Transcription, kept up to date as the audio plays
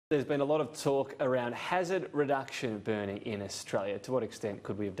There's been a lot of talk around hazard reduction burning in Australia. To what extent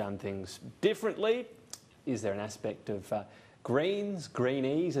could we have done things differently? Is there an aspect of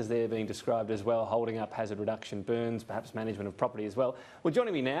greenies, as they're being described as well, holding up hazard reduction burns, perhaps management of property as well? Well,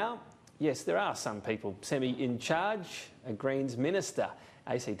 joining me now, yes, there are some people in charge, a Greens minister,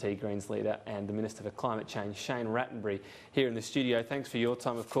 ACT Greens leader and the Minister for Climate Change, Shane Rattenbury, here in the studio. Thanks for your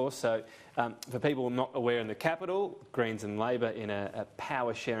time, of course. So, for people not aware, in the capital, Greens and Labor in a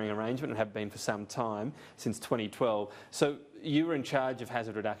power-sharing arrangement and have been for some time, since 2012. So you were in charge of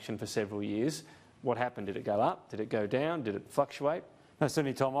hazard reduction for several years. What happened? Did it go up? Did it go down? Did it fluctuate? No,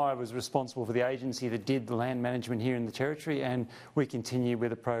 certainly, Tom. I was responsible for the agency that did the land management here in the Territory, and we continue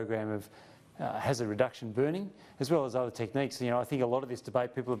with a program of hazard reduction burning, as well as other techniques. You know, I think a lot of this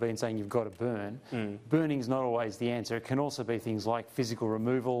debate, people have been saying you've got to burn. Burning's not always the answer. It can also be things like physical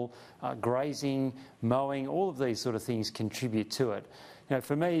removal, grazing, mowing. All of these sort of things contribute to it. You know,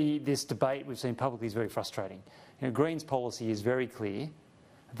 for me, this debate we've seen publicly is very frustrating. You know, Greens policy is very clear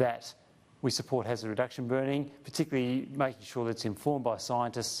that we support hazard reduction burning, particularly making sure that it's informed by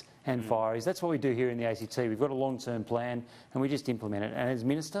scientists and firies. That's what we do here in the ACT. We've got a long-term plan and we just implement it. And as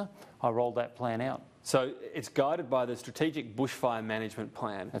Minister, I rolled that plan out. So it's guided by the Strategic Bushfire Management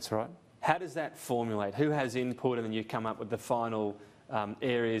Plan. That's right. How does that formulate? Who has input, and then you come up with the final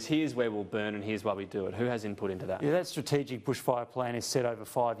areas? Here's where we'll burn and here's why we do it. Who has input into that? Yeah, that Strategic Bushfire Plan is set over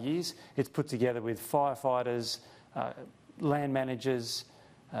 5 years. It's put together with firefighters, land managers,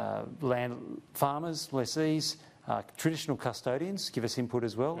 land farmers, lessees, traditional custodians give us input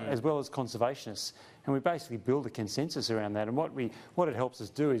as well as conservationists. And we basically build a consensus around that. And what it helps us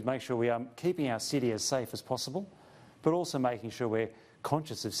do is make sure we are keeping our city as safe as possible, but also making sure we're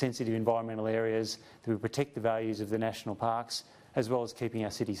conscious of sensitive environmental areas, that we protect the values of the national parks, as well as keeping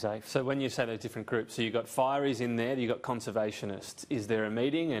our city safe. So when you say those different groups, so you've got firies in there, you've got conservationists. Is there a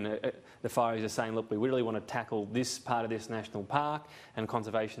meeting and the firies are saying, look, we really want to tackle this part of this national park, and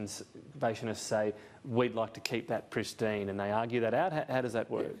conservationists say, we'd like to keep that pristine, and they argue that out? How does that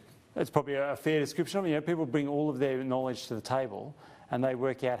work? Yeah. That's probably a fair description of it. You know, people bring all of their knowledge to the table and they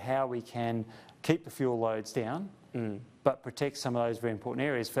work out how we can keep the fuel loads down, but protect some of those very important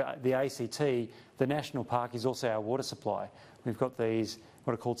areas. For the ACT, the national park is also our water supply. We've got these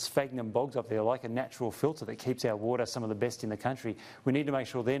what are called sphagnum bogs up there, like a natural filter that keeps our water some of the best in the country. We need to make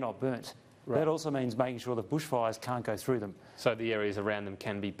sure they're not burnt. Right. That also means making sure the bushfires can't go through them. So the areas around them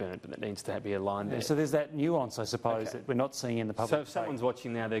can be burnt, but that needs to be aligned there. So there's that nuance, I suppose, that we're not seeing in the public. So if someone's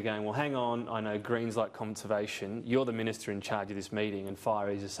watching now, they're going, well, hang on, I know Greens like conservation. You're the minister in charge of this meeting, and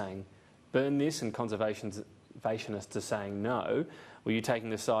firies are saying, burn this, and conservationists are saying no. Were you taking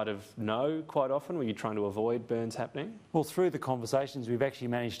the side of no quite often? Were you trying to avoid burns happening? Well, through the conversations, we've actually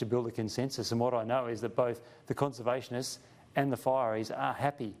managed to build a consensus, and what I know is that both the conservationists and the firies are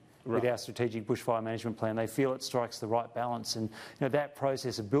happy with our Strategic Bushfire Management Plan. They feel it strikes the right balance, and you know, that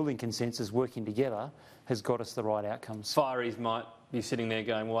process of building consensus, working together, has got us the right outcomes. Firies might be sitting there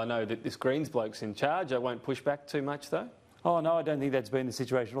going, well, I know that this Greens bloke's in charge, I won't push back too much though? Oh no, I don't think that's been the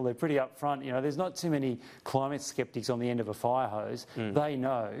situation at all. They're pretty upfront. You know, there's not too many climate skeptics on the end of a fire hose. They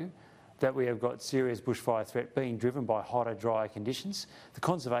know that we have got serious bushfire threat being driven by hotter, drier conditions. The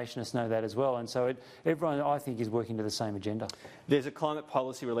conservationists know that as well, and so everyone, I think, is working to the same agenda. There's a climate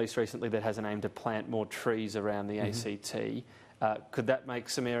policy released recently that has an aim to plant more trees around the ACT. Could that make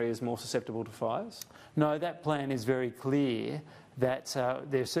some areas more susceptible to fires? No, that plan is very clear that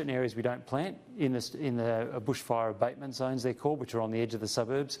there are certain areas we don't plant in the bushfire abatement zones, they're called, which are on the edge of the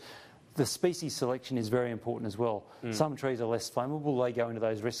suburbs. The species selection is very important as well. Some trees are less flammable, they go into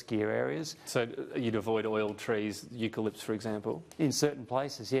those riskier areas. So you'd avoid oil trees, eucalypts for example? In certain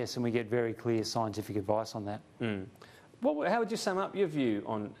places, yes, and we get very clear scientific advice on that. How would you sum up your view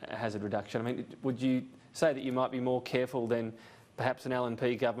on hazard reduction? I mean, would you say that you might be more careful than perhaps an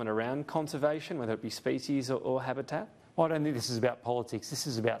LNP government around conservation, whether it be species or habitat? Well, I don't think this is about politics. This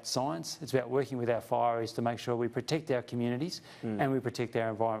is about science. It's about working with our firies to make sure we protect our communities and we protect our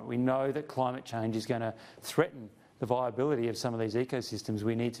environment. We know that climate change is going to threaten the viability of some of these ecosystems.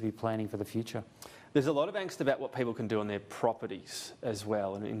 We need to be planning for the future. There's a lot of angst about what people can do on their properties as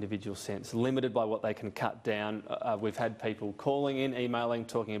well, in an individual sense, limited by what they can cut down. We've had people calling in, emailing,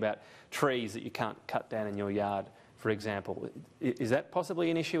 talking about trees that you can't cut down in your yard, for example. Is that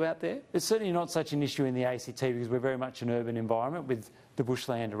possibly an issue out there? It's certainly not such an issue in the ACT because we're very much an urban environment with the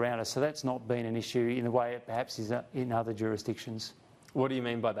bushland around us, so that's not been an issue in the way it perhaps is in other jurisdictions. What do you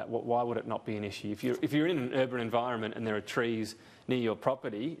mean by that? Why would it not be an issue? If you're in an urban environment and there are trees near your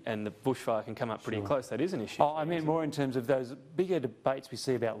property and the bushfire can come up pretty close, that is an issue. I meant more in terms of those bigger debates we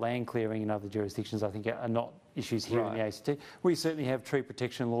see about land clearing in other jurisdictions, I think are not issues here in the ACT. We certainly have tree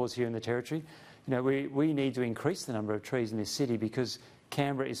protection laws here in the Territory. You know, we need to increase the number of trees in this city because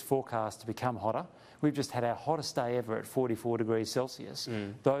Canberra is forecast to become hotter. We've just had our hottest day ever at 44 degrees Celsius.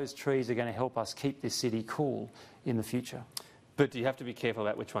 Those trees are going to help us keep this city cool in the future. But you have to be careful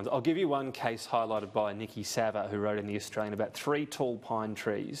about which ones. I'll give you one case highlighted by Nikki Sava, who wrote in The Australian about 3 tall pine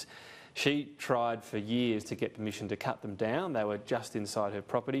trees. She tried for years to get permission to cut them down. They were just inside her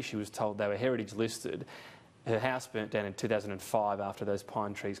property. She was told they were heritage listed. Her house burnt down in 2005 after those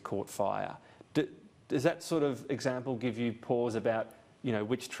pine trees caught fire. Does that sort of example give you pause about, you know,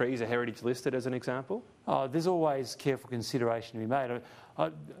 which trees are heritage listed as an example? Oh, there's always careful consideration to be made. I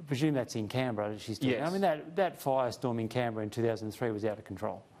presume that's in Canberra. She's doing. Yes. I mean, that firestorm in Canberra in 2003 was out of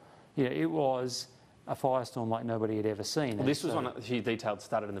control. You know, it was a firestorm like nobody had ever seen. Well, this was one that she detailed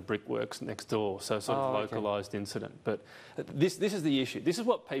started in the brickworks next door, so sort of localised incident. But this is the issue. This is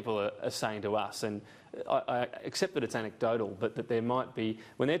what people are saying to us, and I accept that it's anecdotal, but that there might be,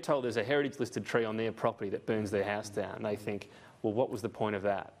 when they're told there's a heritage listed tree on their property that burns their house down, they think, well, what was the point of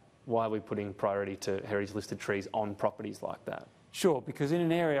that? Why are we putting priority to heritage listed trees on properties like that? Sure, because in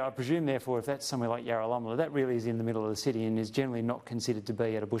an area, I presume, therefore, if that's somewhere like Yarralumla, that really is in the middle of the city and is generally not considered to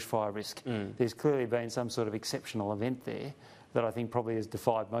be at a bushfire risk. There's clearly been some sort of exceptional event there that I think probably has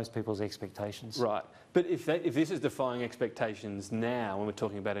defied most people's expectations. Right. But if this is defying expectations now, when we're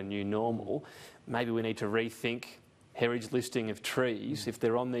talking about a new normal, maybe we need to rethink heritage listing of trees if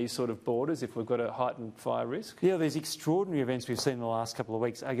they're on these sort of borders, if we've got a heightened fire risk? Yeah, these extraordinary events we've seen in the last couple of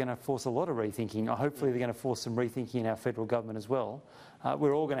weeks are going to force a lot of rethinking. Hopefully they're going to force some rethinking in our federal government as well.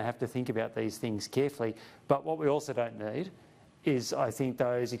 We're all going to have to think about these things carefully. But what we also don't need is, I think,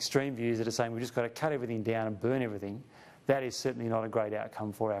 those extreme views that are saying we've just got to cut everything down and burn everything. That is certainly not a great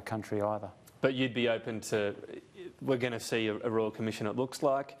outcome for our country either. But you'd be open to, we're going to see a Royal Commission, it looks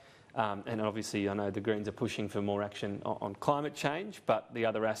like. And obviously, I know the Greens are pushing for more action on climate change, but the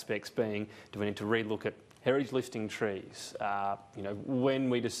other aspects being, do we need to relook at heritage listing trees? You know, when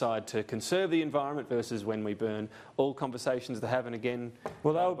we decide to conserve the environment versus when we burn, all conversations to have, and again,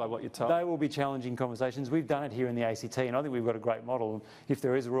 by what you're told. They will be challenging conversations. We've done it here in the ACT, and I think we've got a great model. If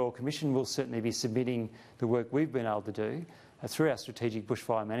there is a Royal Commission, we'll certainly be submitting the work we've been able to do through our strategic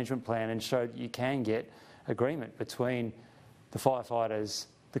bushfire management plan and show that you can get agreement between the firefighters,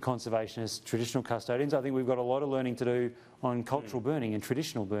 the conservationists, traditional custodians. I think we've got a lot of learning to do on cultural burning and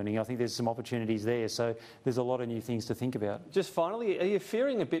traditional burning. I think there's some opportunities there, so there's a lot of new things to think about. Just finally, are you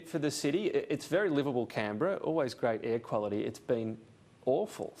fearing a bit for the city? It's very livable, Canberra, always great air quality. It's been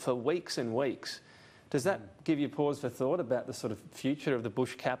awful for weeks and weeks. Does that give you pause for thought about the sort of future of the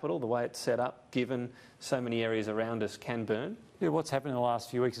bush capital, the way it's set up, given so many areas around us can burn? Yeah, what's happened in the last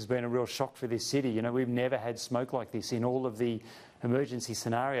few weeks has been a real shock for this city. You know, we've never had smoke like this in all of the emergency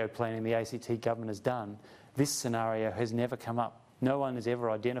scenario planning the ACT government has done. This scenario has never come up. No one has ever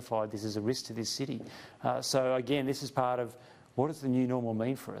identified this as a risk to this city. So again, this is part of what does the new normal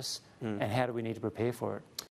mean for us and how do we need to prepare for it?